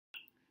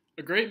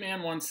A great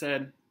man once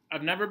said,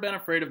 "I've never been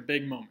afraid of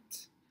big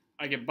moments.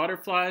 I get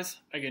butterflies,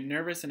 I get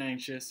nervous and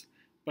anxious,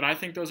 but I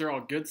think those are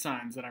all good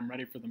signs that I'm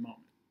ready for the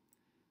moment."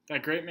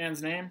 That great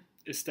man's name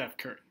is Steph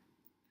Curry.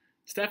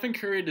 Stephen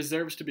Curry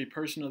deserves to be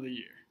Person of the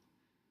Year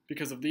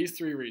because of these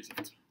three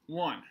reasons.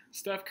 1.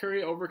 Steph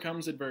Curry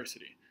overcomes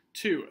adversity.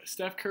 2.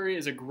 Steph Curry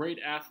is a great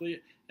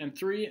athlete. And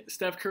 3.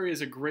 Steph Curry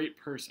is a great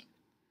person.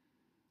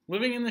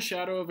 Living in the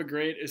shadow of a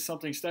great is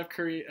something Steph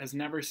Curry has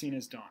never seen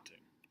as daunting.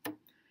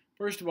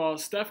 First of all,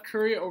 Steph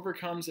Curry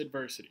overcomes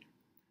adversity.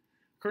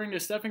 According to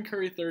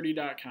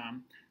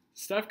StephenCurry30.com,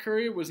 Steph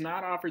Curry was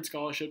not offered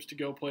scholarships to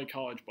go play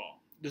college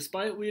ball.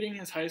 Despite leading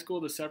his high school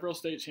to several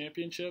state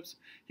championships,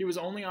 he was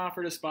only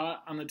offered a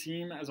spot on the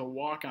team as a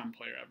walk-on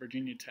player at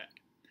Virginia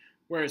Tech,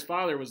 where his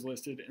father was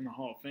listed in the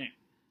Hall of Fame.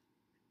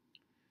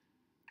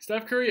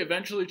 Steph Curry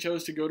eventually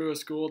chose to go to a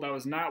school that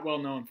was not well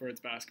known for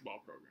its basketball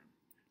program,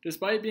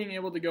 despite being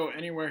able to go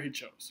anywhere he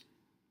chose.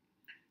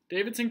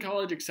 Davidson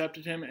College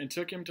accepted him and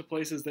took him to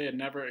places they had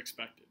never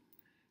expected.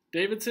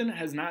 Davidson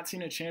has not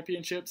seen a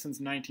championship since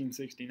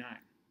 1969.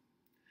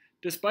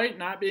 Despite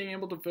not being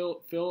able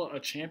to fill a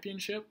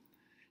championship,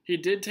 he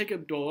did take a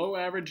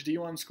below-average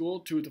D1 school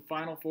to the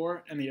Final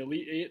Four and the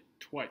Elite Eight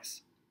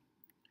twice.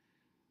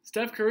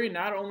 Steph Curry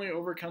not only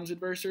overcomes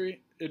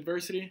adversity,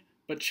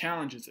 but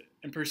challenges it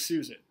and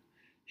pursues it.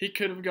 He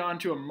could have gone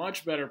to a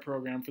much better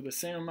program for the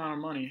same amount of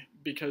money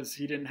because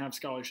he didn't have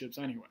scholarships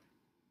anyway.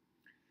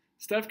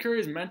 Steph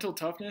Curry's mental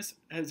toughness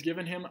has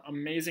given him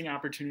amazing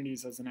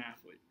opportunities as an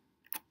athlete.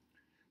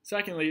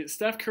 Secondly,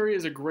 Steph Curry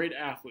is a great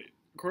athlete.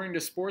 According to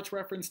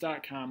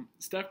SportsReference.com,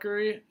 Steph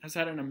Curry has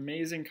had an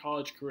amazing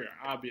college career,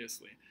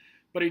 obviously,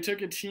 but he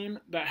took a team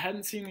that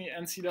hadn't seen the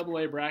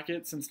NCAA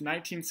bracket since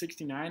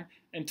 1969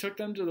 and took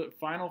them to the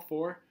Final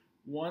Four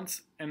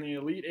once and the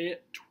Elite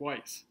Eight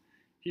twice.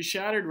 He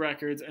shattered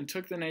records and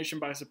took the nation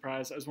by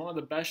surprise as one of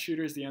the best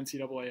shooters the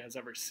NCAA has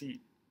ever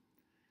seen.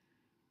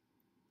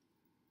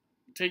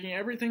 Taking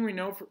everything we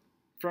know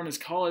from his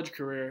college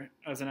career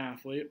as an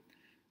athlete,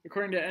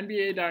 according to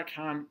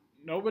NBA.com,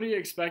 nobody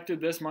expected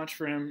this much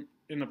for him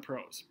in the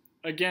pros.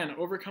 Again,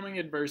 overcoming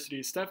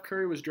adversity, Steph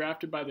Curry was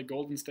drafted by the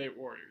Golden State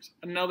Warriors,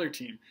 another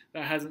team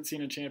that hasn't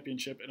seen a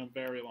championship in a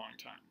very long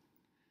time.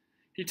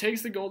 He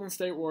takes the Golden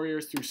State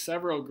Warriors through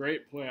several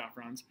great playoff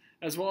runs,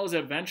 as well as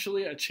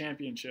eventually a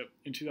championship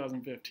in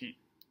 2015.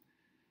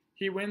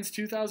 He wins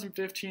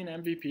 2015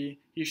 MVP,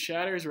 he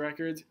shatters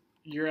records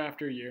year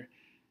after year,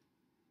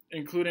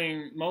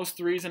 including most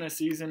threes in a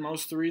season,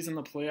 most threes in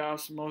the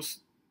playoffs,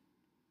 most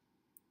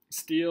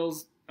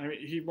steals. I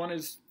mean, he won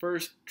his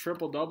first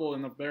triple-double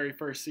in the very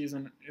first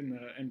season in the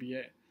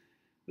NBA.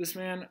 This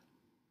man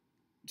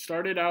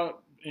started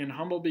out in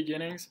humble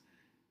beginnings,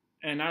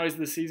 and now he's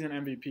the season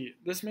MVP.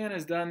 This man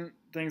has done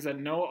things that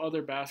no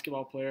other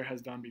basketball player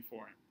has done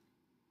before him.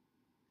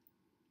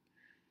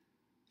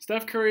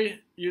 Steph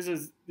Curry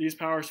uses these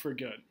powers for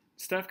good.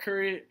 Steph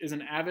Curry is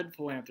an avid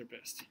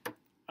philanthropist.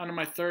 On to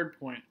my third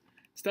point,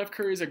 Steph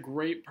Curry is a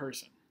great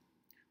person.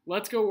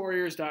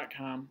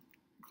 Let'sGoWarriors.com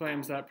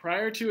claims that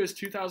prior to his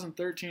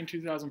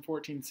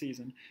 2013-2014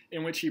 season,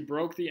 in which he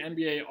broke the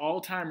NBA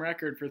all-time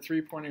record for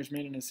three-pointers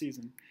made in a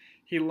season,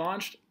 he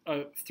launched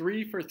a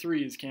 3 for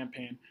 3s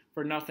campaign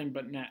for nothing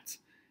but nets,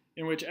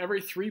 in which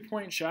every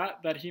three-point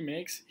shot that he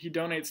makes, he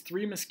donates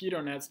 3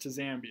 mosquito nets to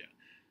Zambia.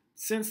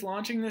 Since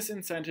launching this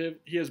incentive,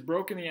 he has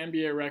broken the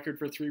NBA record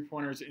for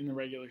three-pointers in the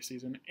regular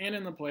season and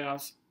in the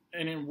playoffs,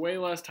 and in way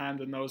less time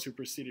than those who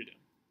preceded him.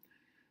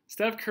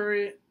 Steph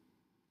Curry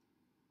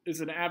is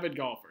an avid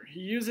golfer. He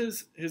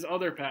uses his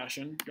other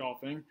passion,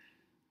 golfing,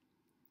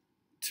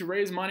 to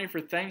raise money for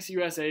Thanks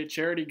USA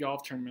charity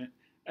golf tournament,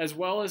 as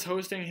well as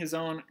hosting his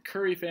own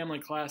Curry Family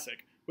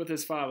Classic with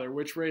his father,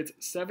 which raised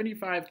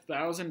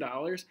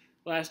 $75,000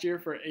 last year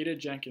for Ada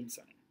Jenkins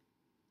Center.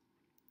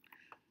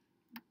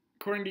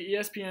 According to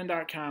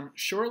ESPN.com,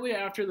 shortly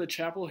after the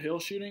Chapel Hill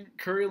shooting,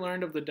 Curry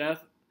learned of the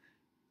death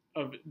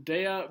of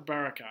Dea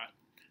Barakat,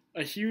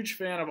 a huge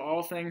fan of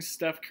all things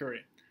Steph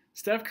Curry.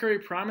 Steph Curry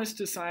promised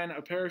to sign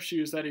a pair of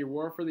shoes that he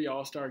wore for the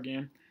All-Star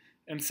game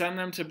and send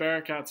them to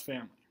Barakat's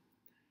family.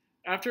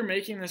 After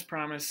making this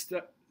promise,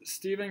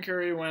 Stephen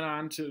Curry went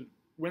on to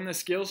win the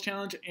skills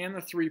challenge and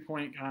the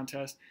three-point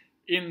contest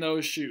in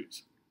those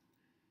shoes.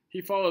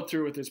 He followed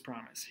through with his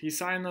promise. He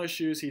signed those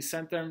shoes, he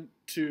sent them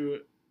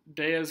to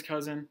Dea's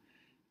cousin,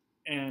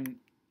 and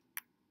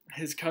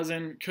his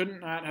cousin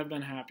could not have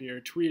been happier,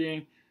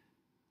 tweeting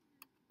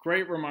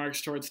great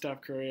remarks towards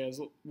Steph Curry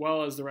as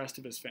well as the rest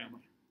of his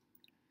family.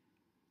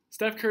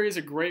 Steph Curry is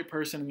a great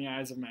person in the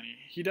eyes of many.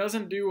 He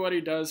doesn't do what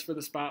he does for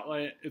the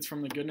spotlight, it's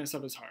from the goodness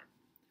of his heart.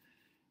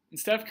 And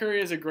Steph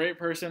Curry is a great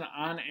person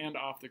on and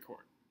off the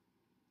court.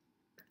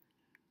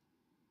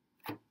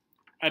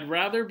 I'd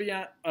rather be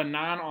a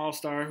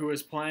non-all-star who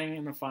is playing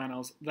in the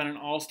finals than an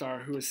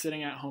all-star who is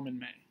sitting at home in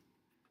May.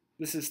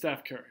 This is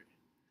Steph Curry.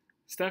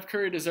 Steph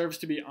Curry deserves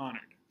to be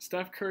honored.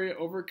 Steph Curry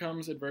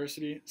overcomes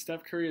adversity.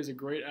 Steph Curry is a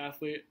great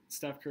athlete.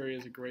 Steph Curry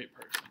is a great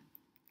person.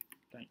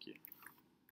 Thank you.